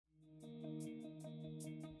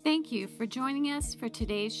Thank you for joining us for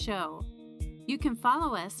today's show. You can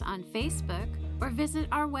follow us on Facebook or visit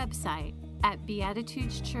our website at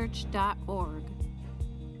beatitudeschurch.org.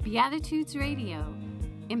 Beatitudes Radio,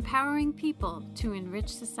 empowering people to enrich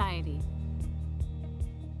society.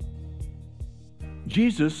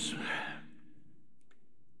 Jesus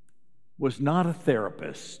was not a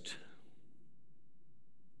therapist.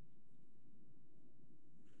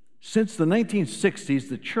 Since the 1960s,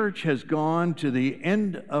 the church has gone to the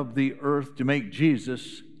end of the earth to make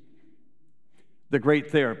Jesus the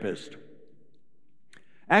great therapist.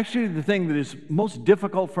 Actually, the thing that is most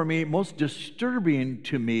difficult for me, most disturbing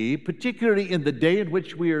to me, particularly in the day in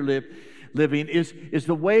which we are living, is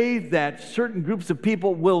the way that certain groups of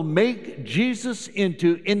people will make Jesus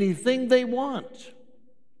into anything they want.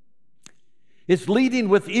 It's leading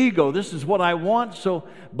with ego. This is what I want, so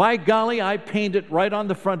by golly, I paint it right on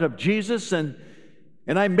the front of Jesus and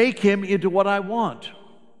I make him into what I want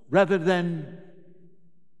rather than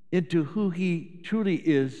into who he truly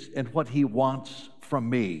is and what he wants from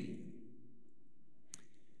me.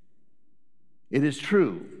 It is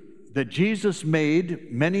true that Jesus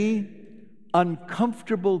made many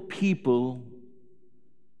uncomfortable people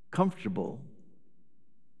comfortable.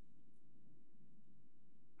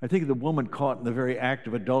 I think of the woman caught in the very act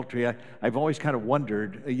of adultery. I've always kind of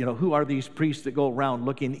wondered, who are these priests that go around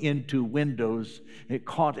looking into windows,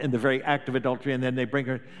 caught in the very act of adultery, and then they bring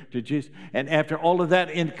her to Jesus. And after all of that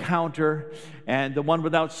encounter, and the one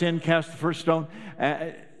without sin cast the first stone,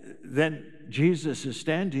 then Jesus is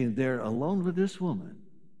standing there alone with this woman.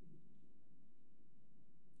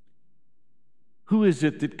 Who is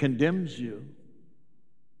it that condemns you?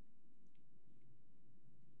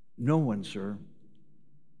 No one, sir.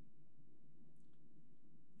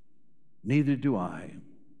 Neither do I.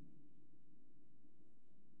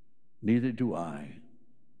 Neither do I.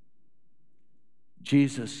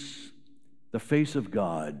 Jesus, the face of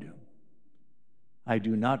God, I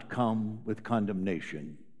do not come with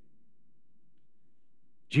condemnation.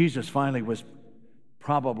 Jesus finally was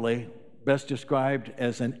probably best described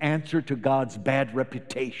as an answer to God's bad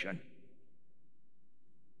reputation.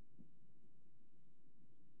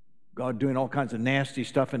 God doing all kinds of nasty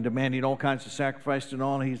stuff and demanding all kinds of sacrifice and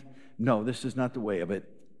all. No, this is not the way of it.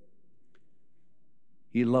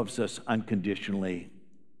 He loves us unconditionally.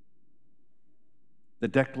 The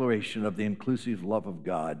declaration of the inclusive love of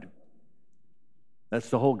God. That's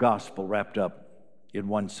the whole gospel wrapped up in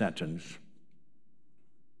one sentence.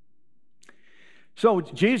 So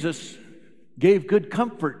Jesus gave good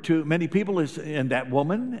comfort to many people, and that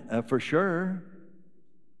woman, for sure.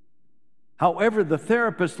 However, the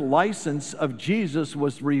therapist license of Jesus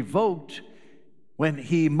was revoked when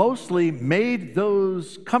he mostly made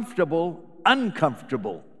those comfortable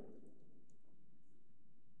uncomfortable.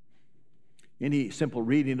 Any simple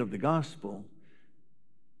reading of the gospel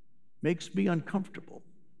makes me uncomfortable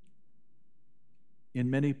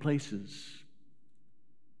in many places.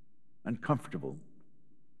 Uncomfortable.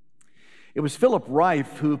 It was Philip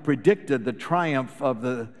Reif who predicted the triumph of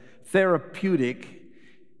the therapeutic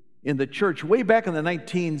in the church way back in the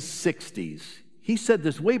 1960s. He said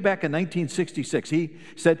this way back in 1966. He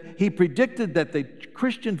said he predicted that the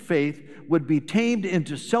Christian faith would be tamed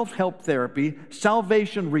into self-help therapy,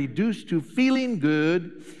 salvation reduced to feeling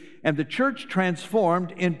good, and the church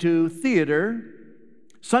transformed into theater,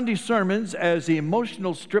 Sunday sermons as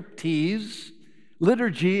emotional striptease,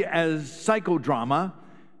 liturgy as psychodrama,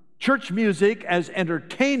 church music as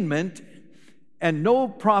entertainment, and no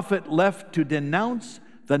prophet left to denounce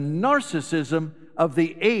the narcissism of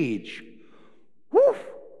the age. Whew!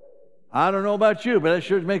 I don't know about you, but that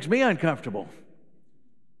sure makes me uncomfortable.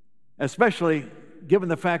 Especially given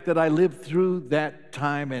the fact that I lived through that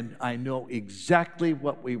time and I know exactly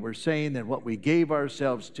what we were saying and what we gave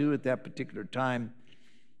ourselves to at that particular time.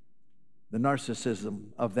 The narcissism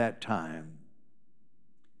of that time.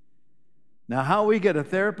 Now, how we get a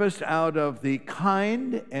therapist out of the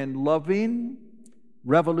kind and loving,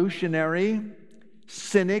 revolutionary,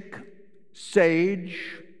 cynic,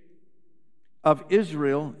 sage of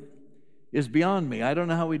Israel is beyond me. I don't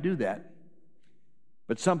know how we do that.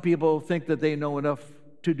 But some people think that they know enough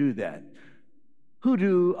to do that. Who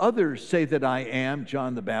do others say that I am?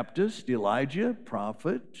 John the Baptist, Elijah,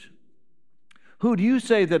 prophet. Who do you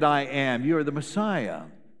say that I am? You are the Messiah.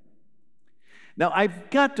 Now, I've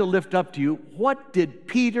got to lift up to you, what did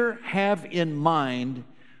Peter have in mind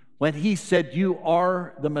when he said, you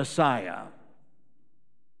are the Messiah?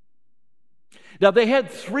 Now, they had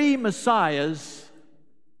 3 Messiahs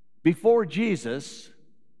before Jesus,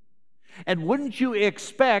 and wouldn't you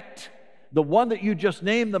expect the one that you just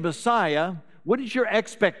named the Messiah wouldn't your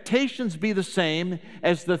expectations be the same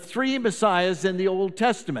as the three Messiahs in the Old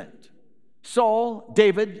Testament? Saul,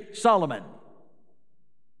 David, Solomon.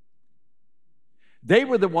 They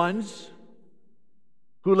were the ones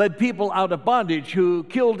who led people out of bondage, who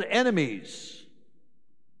killed enemies.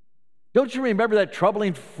 Don't you remember that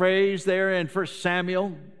troubling phrase there in 1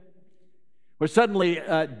 Samuel? Where suddenly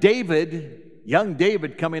David, young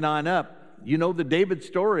David coming on up, you know the David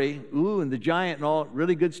story, and the giant and all,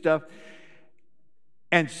 really good stuff.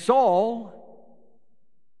 And Saul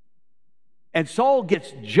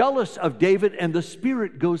gets jealous of David, and the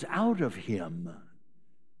Spirit goes out of him.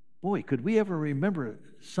 Boy, could we ever remember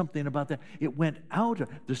something about that? It went out of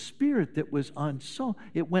the Spirit that was on Saul.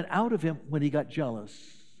 It went out of him when he got jealous.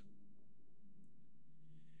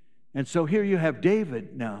 And so here you have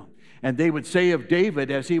David now. And they would say of David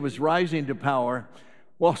as he was rising to power,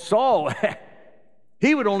 well, Saul,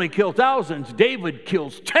 he would only kill thousands. David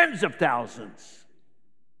kills tens of thousands.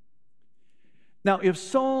 Now, if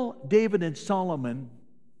Saul, David, and Solomon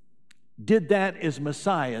did that as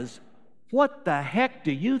messiahs, what the heck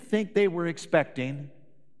do you think they were expecting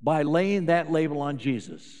by laying that label on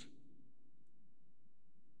Jesus?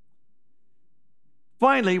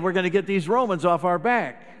 Finally, we're going to get these Romans off our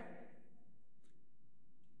back.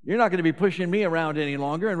 You're not going to be pushing me around any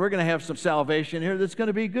longer, and we're going to have some salvation here that's going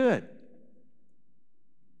to be good.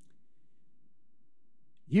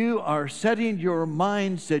 You are setting your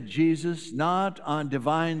mind, said Jesus, not on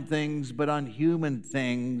divine things, but on human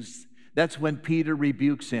things. That's when Peter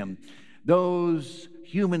rebukes him. Those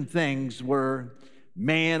human things were,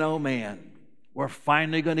 man, oh man, we're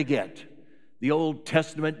finally going to get the Old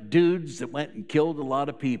Testament dudes that went and killed a lot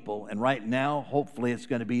of people. And right now, hopefully, it's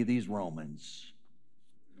going to be these Romans.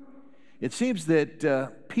 It seems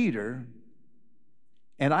that Peter,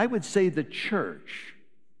 and I would say the church,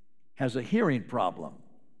 has a hearing problem.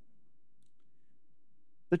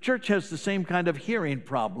 The church has the same kind of hearing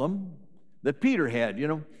problem that Peter had. You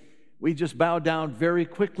know, we just bow down very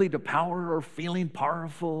quickly to power or feeling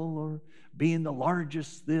powerful or being the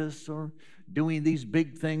largest this or doing these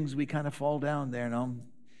big things. We kind of fall down there, no?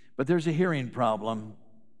 But there's a hearing problem.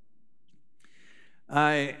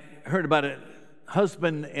 I heard about a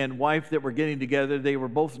husband and wife that were getting together. They were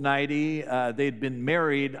both 90. They'd been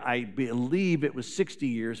married, I believe it was 60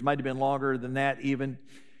 years. Might have been longer than that even.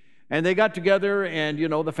 And they got together, and, you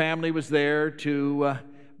know, the family was there to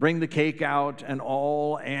bring the cake out and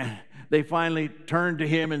all. And they finally turned to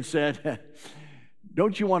him and said,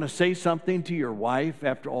 don't you want to say something to your wife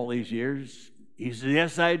after all these years? He said,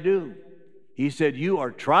 yes, I do. He said, you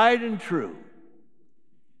are tried and true.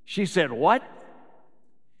 She said, what?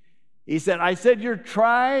 He said, I said, you're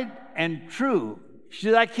tried and true. She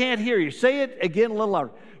said, I can't hear you. Say it again a little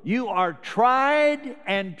louder. You are tried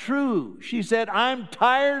and true. She said, I'm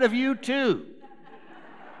tired of you too.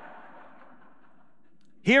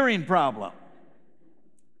 Hearing problem.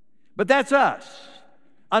 But that's us.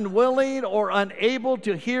 Unwilling or unable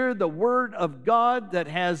to hear the word of God that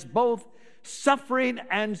has both suffering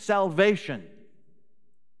and salvation.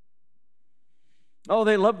 Oh,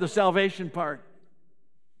 they love the salvation part.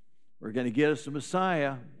 We're going to get us a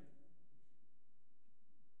Messiah,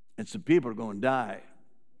 and some people are going to die.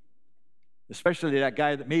 Especially that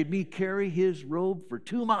guy that made me carry his robe for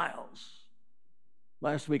 2 miles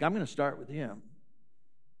last week. I'm going to start with him.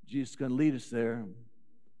 Jesus is going to lead us there.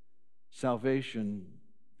 Salvation.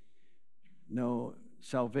 No,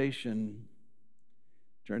 salvation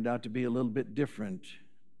turned out to be a little bit different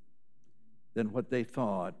than what they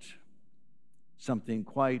thought. Something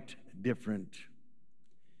quite different.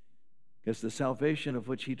 Because the salvation of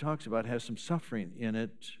which he talks about has some suffering in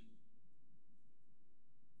it.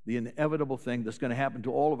 The inevitable thing that's going to happen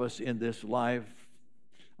to all of us in this life.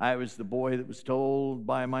 I was the boy that was told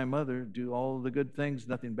by my mother, do all the good things,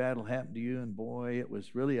 nothing bad will happen to you. And boy, it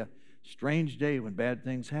was really a strange day when bad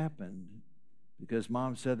things happened, because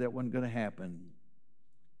Mom said that wasn't going to happen.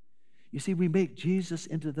 You see, we make Jesus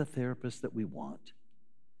into the therapist that we want,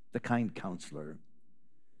 the kind counselor.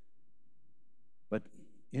 But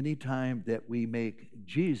anytime that we make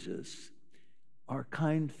Jesus our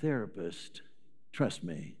kind therapist, trust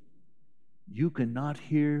me, you cannot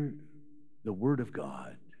hear the Word of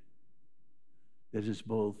God that is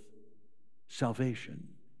both salvation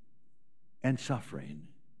and suffering,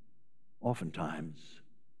 oftentimes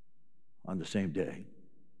on the same day.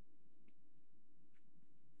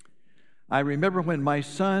 I remember when my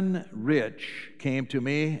son Rich came to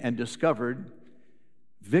me and discovered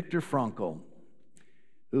Viktor Frankl,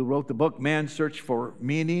 who wrote the book Man's Search for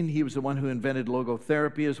Meaning. He was the one who invented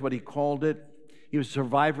logotherapy, is what he called it. He was a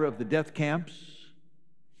survivor of the death camps.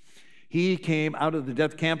 He came out of the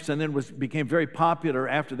death camps and then became very popular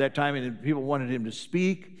after that time, and people wanted him to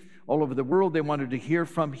speak all over the world. They wanted to hear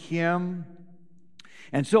from him.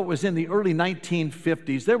 And so it was in the early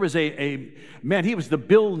 1950s. There was a man, he was the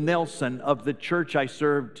Bill Nelson of the church I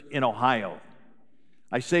served in Ohio.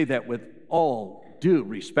 I say that with all due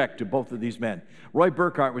respect to both of these men. Roy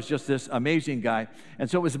Burkhart was just this amazing guy. And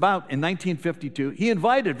so it was about in 1952, he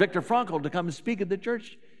invited Viktor Frankl to come and speak at the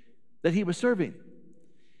church that he was serving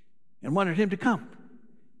and wanted him to come.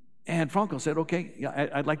 And Frankl said, okay, yeah,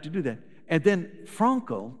 I'd like to do that. And then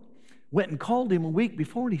Frankl went and called him a week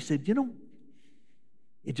before, and he said, you know,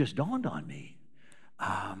 it just dawned on me.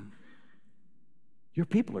 Your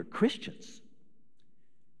people are Christians.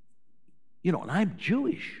 You know, and I'm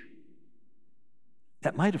Jewish.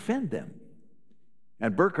 That might offend them.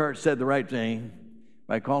 And Burkhart said the right thing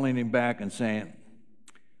by calling him back and saying,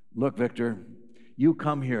 look, Victor, you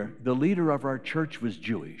come here. The leader of our church was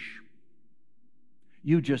Jewish.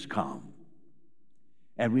 You just come,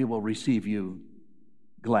 and we will receive you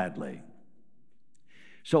gladly.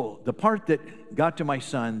 So the part that got to my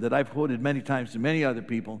son that I've quoted many times to many other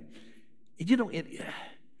people, I've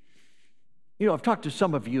talked to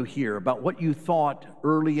some of you here about what you thought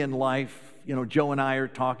early in life. You know, Joe and I are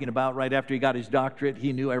talking about right after he got his doctorate,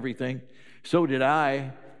 he knew everything. So did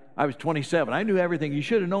I. I was 27. I knew everything. You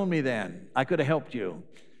should have known me then. I could have helped you.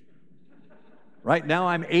 Right now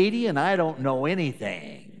I'm 80 and I don't know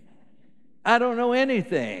anything. I don't know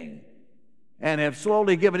anything. And have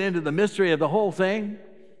slowly given into the mystery of the whole thing.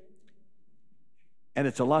 And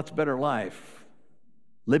it's a lot better life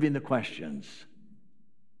living the questions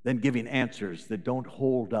than giving answers that don't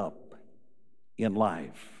hold up in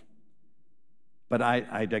life. But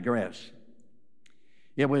I digress.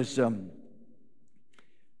 It was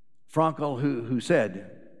Frankl who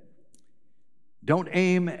said, don't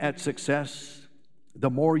aim at success. The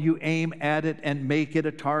more you aim at it and make it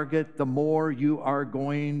a target, the more you are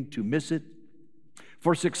going to miss it.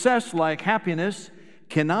 For success, like happiness,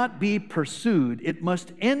 cannot be pursued. It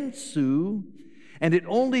must ensue, and it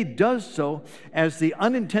only does so as the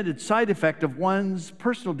unintended side effect of one's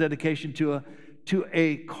personal dedication to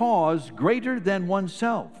a cause greater than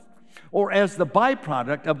oneself, or as the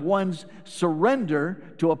byproduct of one's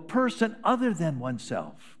surrender to a person other than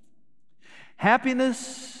oneself.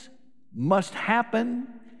 Happiness must happen,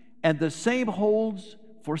 and the same holds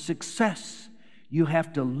for success. You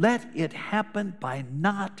have to let it happen by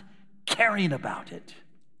not caring about it.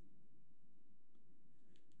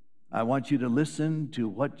 I want you to listen to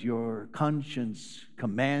what your conscience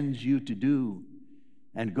commands you to do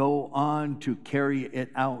and go on to carry it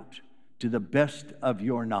out to the best of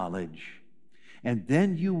your knowledge. And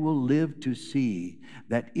then you will live to see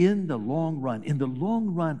that in the long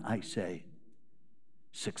run, I say,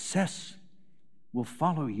 success will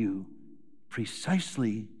follow you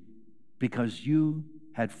precisely because you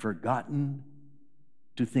had forgotten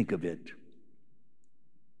to think of it.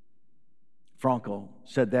 Frankl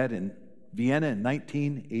said that in Vienna in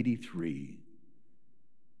 1983.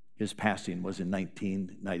 His passing was in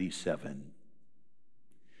 1997.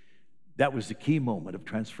 That was the key moment of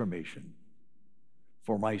transformation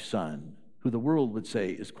for my son, who the world would say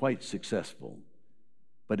is quite successful,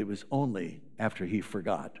 but it was only after he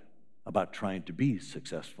forgot about trying to be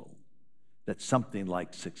successful that something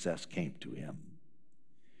like success came to him.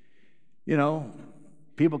 You know,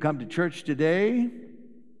 people come to church today,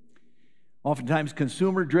 oftentimes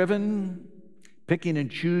consumer-driven, picking and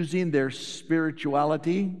choosing their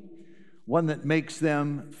spirituality, one that makes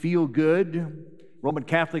them feel good. Roman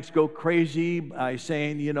Catholics go crazy by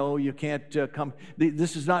saying, you know, you can't come.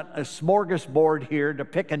 This is not a smorgasbord here to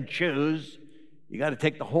pick and choose. You got to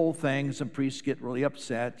take the whole thing. Some priests get really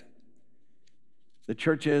upset. The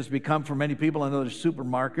church has become, for many people, another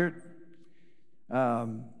supermarket.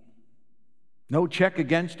 No check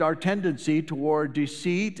against our tendency toward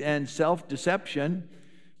deceit and self-deception.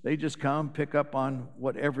 They just come, pick up on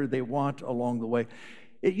whatever they want along the way.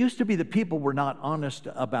 It used to be that people were not honest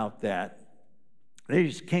about that. They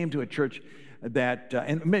just came to a church that,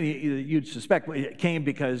 and many you'd suspect it came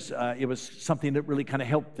because it was something that really kind of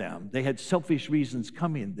helped them. They had selfish reasons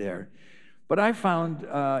coming there. But I found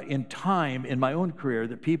in time in my own career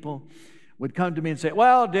that people would come to me and say,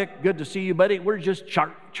 well, Dick, good to see you, buddy. We're just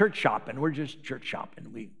church shopping. We're just church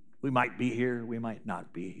shopping. We might be here. We might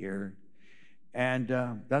not be here. And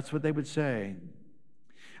that's what they would say.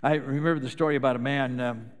 I remember the story about a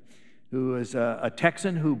man who was a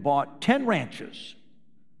Texan who bought 10 ranches,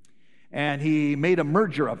 and he made a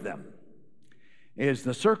merger of them. Is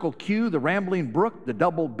the Circle Q, the Rambling Brook, the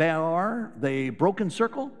Double Bar, the Broken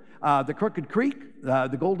Circle, the Crooked Creek,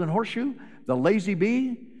 the Golden Horseshoe, the Lazy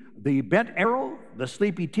Bee, the Bent Arrow, the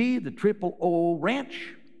Sleepy Tea, the Triple O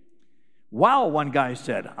Ranch. Wow, one guy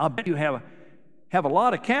said, I'll bet you have a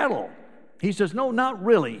lot of cattle. He says, no, not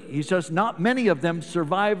really. He says, not many of them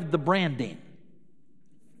survived the branding.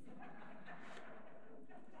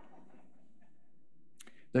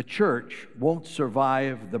 The church won't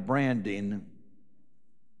survive the branding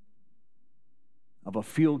of a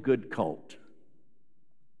feel-good cult.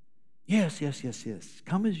 Yes, yes, yes, yes.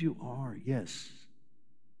 Come as you are, yes.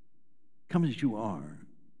 Come as you are.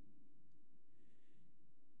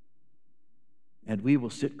 And we will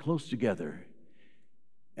sit close together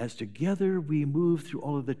as together we move through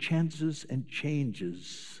all of the chances and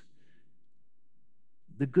changes,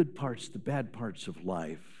 the good parts, the bad parts of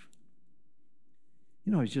life.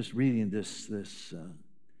 You know, I was just reading this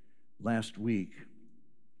last week.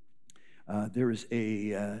 There is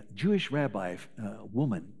a Jewish rabbi,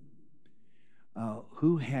 woman,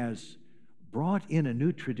 who has brought in a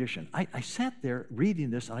new tradition. I sat there reading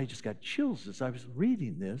this, and I just got chills as I was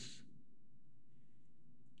reading this.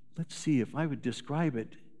 Let's see if I would describe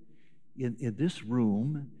it in this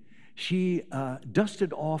room. She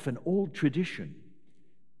dusted off an old tradition.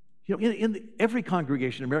 You know, in every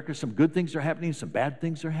congregation in America, some good things are happening, some bad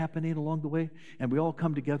things are happening along the way, and we all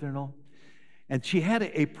come together and all. And she had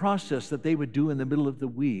a process that they would do in the middle of the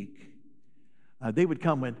week. They would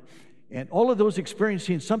come and all of those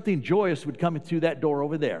experiencing something joyous would come through that door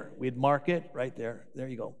over there. We'd mark it right there. There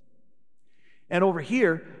you go. And over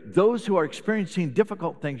here, those who are experiencing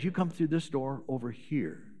difficult things, you come through this door over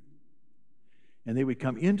here. And they would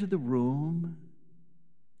come into the room,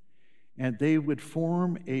 and they would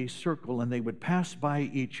form a circle, and they would pass by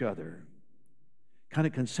each other, kind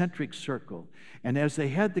of concentric circle. And as they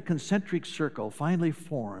had the concentric circle finally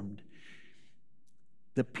formed,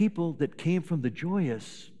 the people that came from the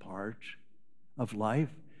joyous part of life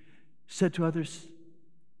said to others,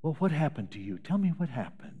 well, what happened to you? Tell me what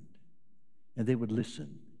happened. And they would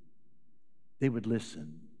listen. They would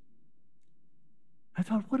listen. I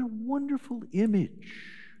thought, what a wonderful image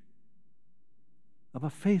of a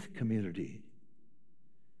faith community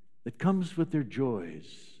that comes with their joys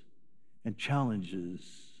and challenges.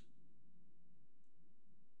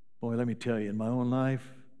 Boy, let me tell you, in my own life,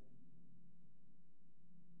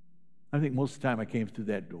 I think most of the time I came through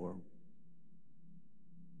that door.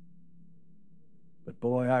 But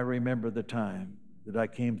boy, I remember the time that I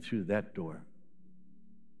came through that door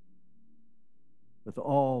with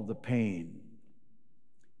all the pain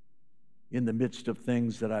in the midst of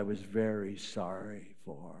things that I was very sorry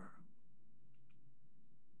for,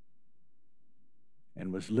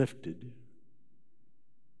 and was lifted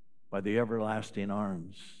by the everlasting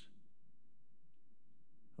arms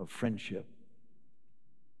of friendship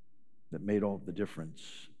that made all the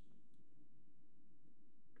difference.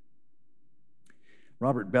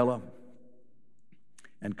 Robert Bellah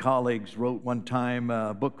and colleagues wrote one time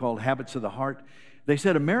a book called Habits of the Heart. They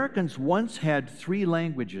said Americans once had 3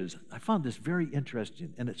 languages. I found this very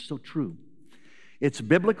interesting, and it's so true. It's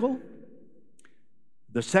biblical.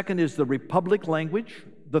 The second is the republic language.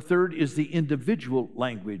 The third is the individual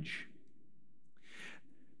language.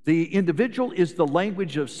 The individual is the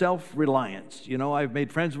language of self-reliance. You know, I've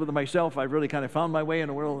made friends with myself. I've really kind of found my way in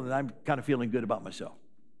the world, and I'm kind of feeling good about myself.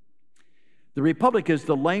 The republic is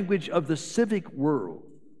the language of the civic world,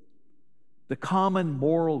 the common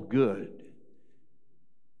moral good.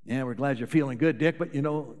 Yeah, we're glad you're feeling good, Dick, but you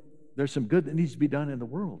know, there's some good that needs to be done in the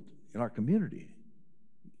world, in our community,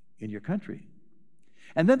 in your country.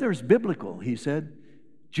 And then there's biblical, he said,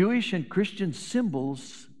 Jewish and Christian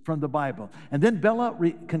symbols from the Bible. And then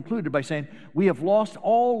Bellah concluded by saying, we have lost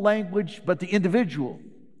all language but the individual.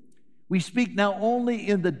 We speak now only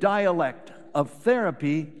in the dialect of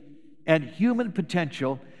therapy and human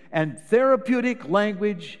potential, and therapeutic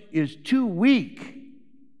language is too weak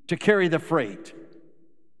to carry the freight.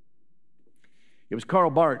 It was Karl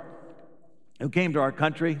Barth who came to our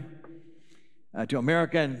country, to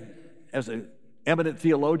America, and as an eminent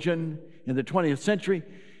theologian in the 20th century,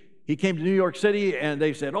 he came to New York City, and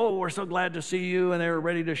they said, oh, we're so glad to see you, and they were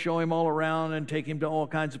ready to show him all around and take him to all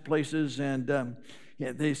kinds of places, and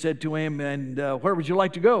they said to him, and where would you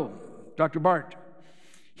like to go, Dr. Barth?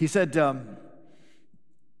 He said,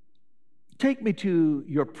 take me to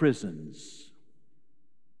your prisons.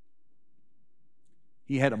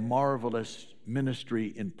 He had a marvelous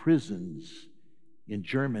ministry in prisons in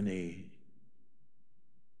Germany.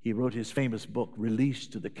 He wrote his famous book, Release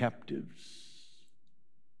to the Captives.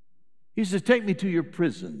 He says, take me to your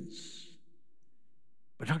prisons.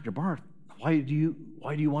 But Dr. Barth, why do you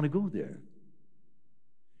want to go there?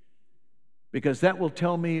 Because that will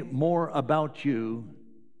tell me more about you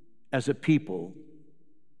as a people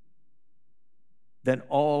than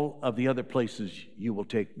all of the other places you will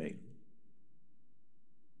take me.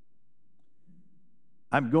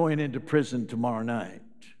 I'm going into prison tomorrow night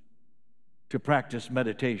to practice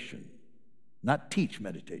meditation, not teach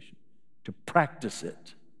meditation, to practice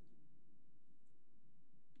it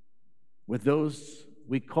with those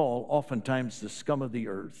we call oftentimes the scum of the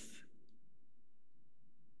earth.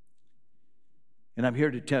 And I'm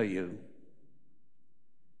here to tell you,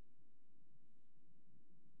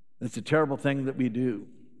 it's a terrible thing that we do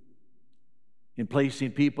in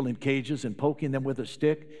placing people in cages and poking them with a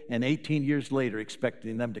stick, and 18 years later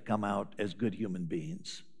expecting them to come out as good human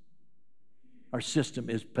beings. Our system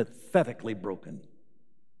is pathetically broken.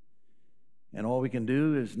 And all we can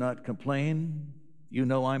do is not complain. You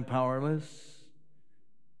know I'm powerless.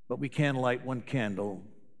 But we can light one candle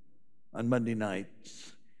on Monday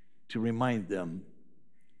nights to remind them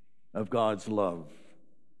of God's love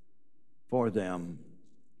for them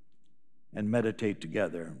and meditate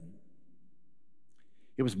together.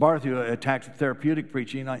 It was Barth who attacked therapeutic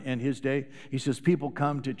preaching in his day. He says people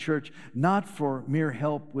come to church not for mere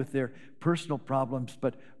help with their personal problems,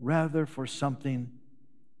 but rather for something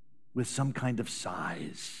with some kind of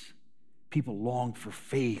size. People long for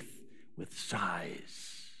faith with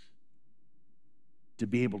size to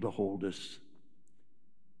be able to hold us.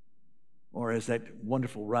 Or as that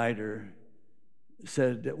wonderful writer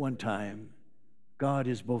said at one time, God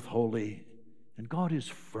is both holy and God is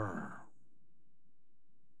firm.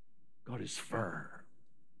 God is firm.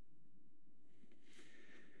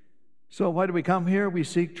 So why do we come here? We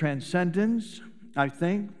seek transcendence, I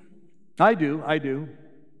think. I do.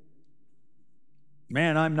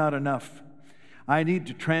 Man, I'm not enough. I need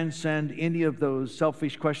to transcend any of those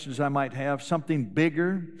selfish questions I might have, something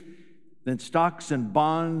bigger than stocks and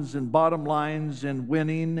bonds and bottom lines and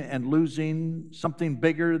winning and losing, something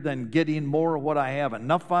bigger than getting more of what I have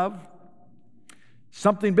enough of,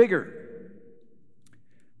 something bigger.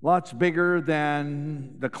 Lots bigger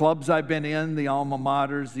than the clubs I've been in, the alma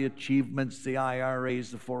maters, the achievements, the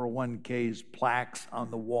IRAs, the 401ks, plaques on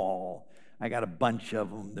the wall. I got a bunch of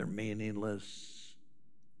them. They're meaningless.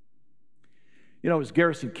 You know, it was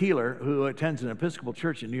Garrison Keillor, who attends an Episcopal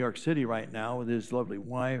church in New York City right now with his lovely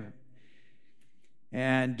wife.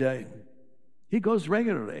 And he goes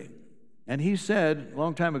regularly. And he said, a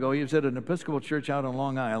long time ago, he was at an Episcopal church out on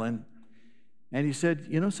Long Island. And he said,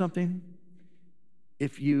 you know something?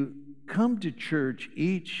 If you come to church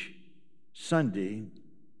each Sunday,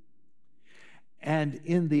 and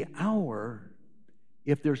in the hour,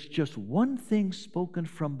 if there's just one thing spoken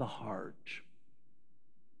from the heart,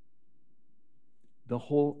 the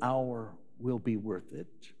whole hour will be worth it.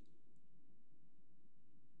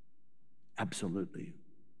 Absolutely.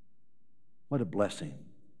 What a blessing.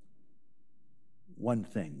 One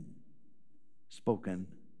thing spoken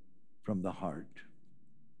from the heart.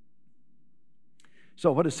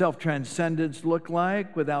 So what does self-transcendence look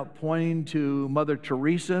like without pointing to Mother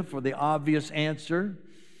Teresa for the obvious answer?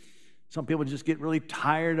 Some people just get really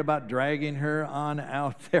tired about dragging her on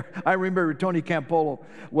out there. I remember Tony Campolo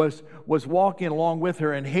was walking along with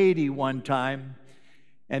her in Haiti one time,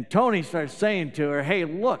 and Tony started saying to her, hey,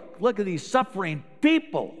 look at these suffering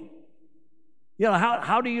people. You know,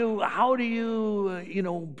 how do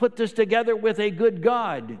you put this together with a good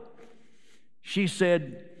God? She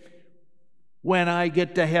said, when I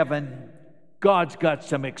get to heaven, God's got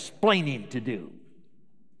some explaining to do.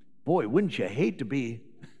 Boy, wouldn't you hate to be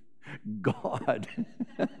God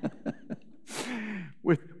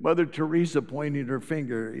with Mother Teresa pointing her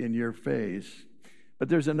finger in your face. But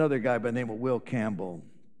there's another guy by the name of Will Campbell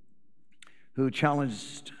who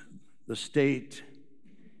challenged the state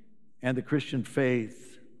and the Christian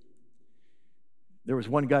faith. There was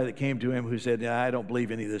one guy that came to him who said, I don't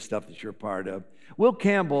believe any of this stuff that you're part of. Will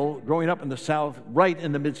Campbell, growing up in the South, right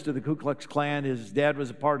in the midst of the Ku Klux Klan, his dad was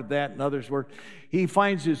a part of that and others were. He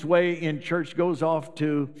finds his way in church, goes off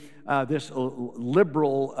to this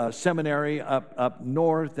liberal seminary up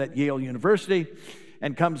north at Yale University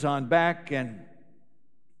and comes on back. And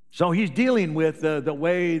so he's dealing with the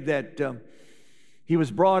way that he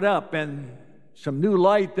was brought up and some new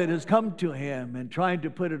light that has come to him and trying to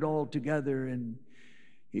put it all together. And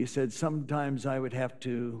he said, sometimes I would have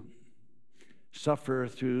to suffer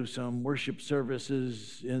through some worship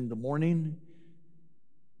services in the morning.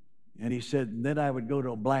 And he said, then I would go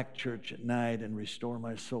to a black church at night and restore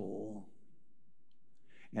my soul.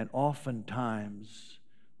 And oftentimes,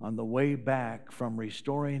 on the way back from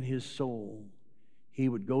restoring his soul, he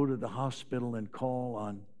would go to the hospital and call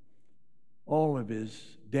on all of his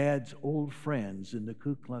dad's old friends in the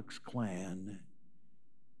Ku Klux Klan.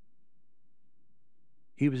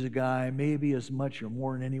 He was a guy maybe as much or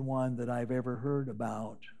more than anyone that I've ever heard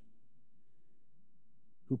about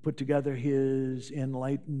who put together his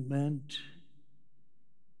enlightenment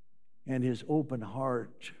and his open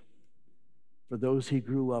heart for those he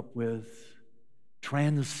grew up with,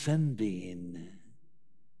 transcending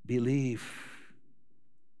belief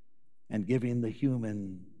and giving the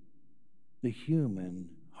human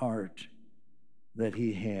heart that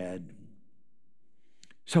he had.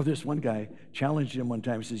 So this one guy challenged him one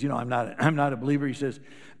time. He says, I'm not a believer. He says,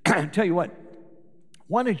 tell you what,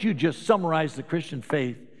 why don't you just summarize the Christian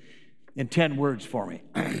faith in 10 words for me?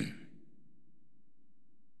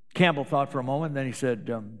 Campbell thought for a moment, then he said,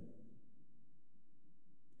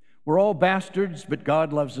 we're all bastards, but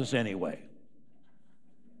God loves us anyway.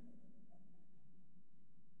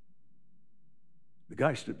 The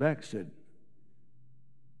guy stood back and said,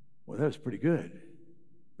 well, that was pretty good,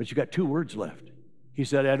 but you got 2 words left. He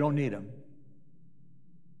said, I don't need them.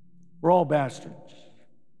 We're all bastards.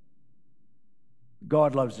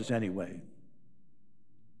 God loves us anyway.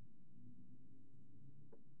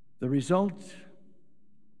 The result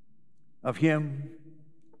of him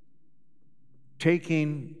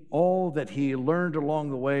taking all that he learned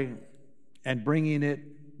along the way and bringing it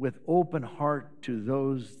with open heart to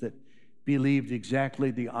those that believed exactly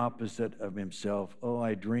the opposite of himself. Oh,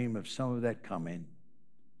 I dream of some of that coming.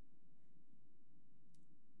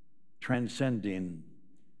 Transcending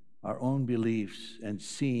our own beliefs and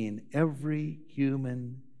seeing every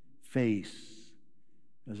human face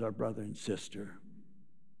as our brother and sister.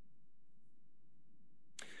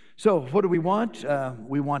 So, what do we want?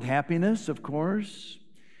 We want happiness, of course.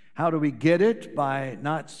 How do we get it? By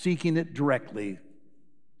not seeking it directly.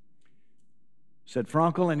 Said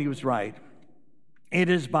Frankl, and he was right.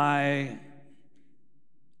 It's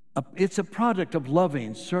a product of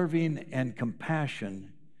loving, serving, and compassion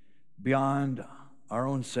beyond our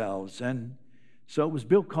own selves. And so it was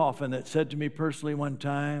Bill Coffin that said to me personally one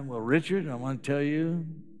time, well, Richard, I want to tell you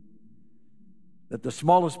that the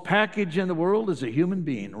smallest package in the world is a human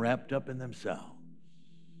being wrapped up in themselves.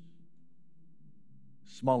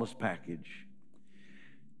 Smallest package.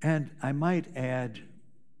 And I might add,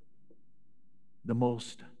 the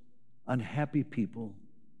most unhappy people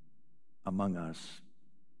among us.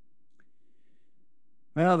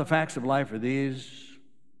 Well, the facts of life are these.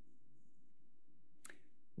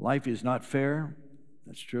 Life is not fair.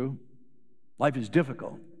 That's true. Life is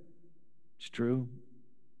difficult. It's true.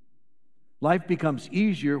 Life becomes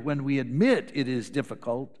easier when we admit it is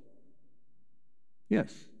difficult.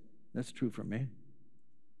 Yes, that's true for me.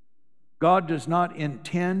 God does not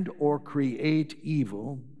intend or create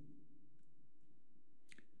evil.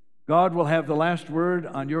 God will have the last word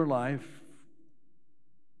on your life.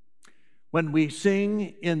 When we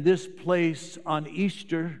sing in this place on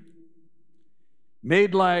Easter,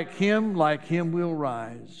 made like him we'll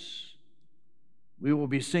rise, we will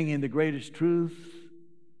be singing the greatest truth,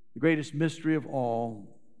 the greatest mystery of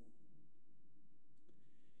all.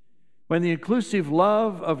 When the inclusive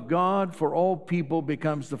love of God for all people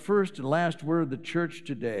becomes the first and last word of the church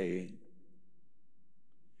today,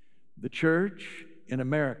 the church in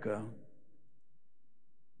America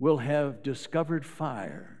will have discovered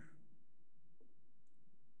fire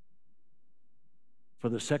for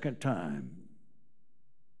the second time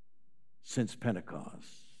since Pentecost.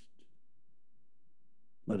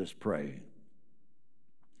 Let us pray.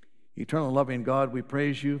 Eternal loving God, we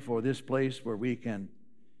praise you for this place where we can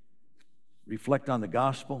reflect on the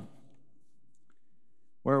gospel,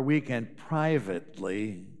 where we can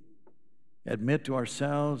privately admit to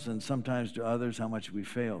ourselves and sometimes to others how much we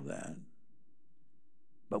fail that.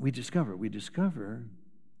 But we discover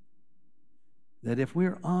that if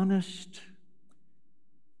we're honest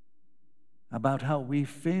about how we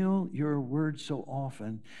fail your word so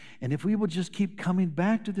often, and if we will just keep coming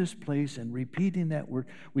back to this place and repeating that word,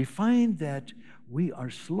 we find that we are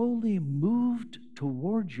slowly moved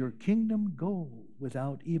towards your kingdom goal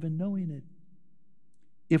without even knowing it,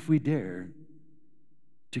 if we dare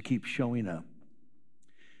to keep showing up.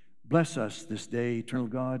 Bless us this day, eternal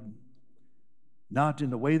God, not in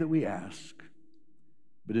the way that we ask,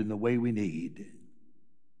 but in the way we need.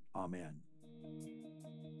 Amen.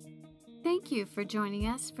 Thank you for joining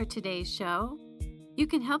us for today's show. You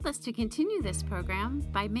can help us to continue this program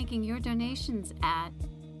by making your donations at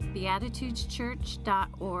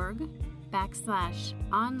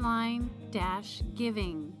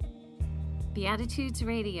beatitudeschurch.org/online-giving. Beatitudes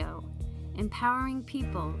Radio, empowering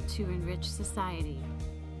people to enrich society.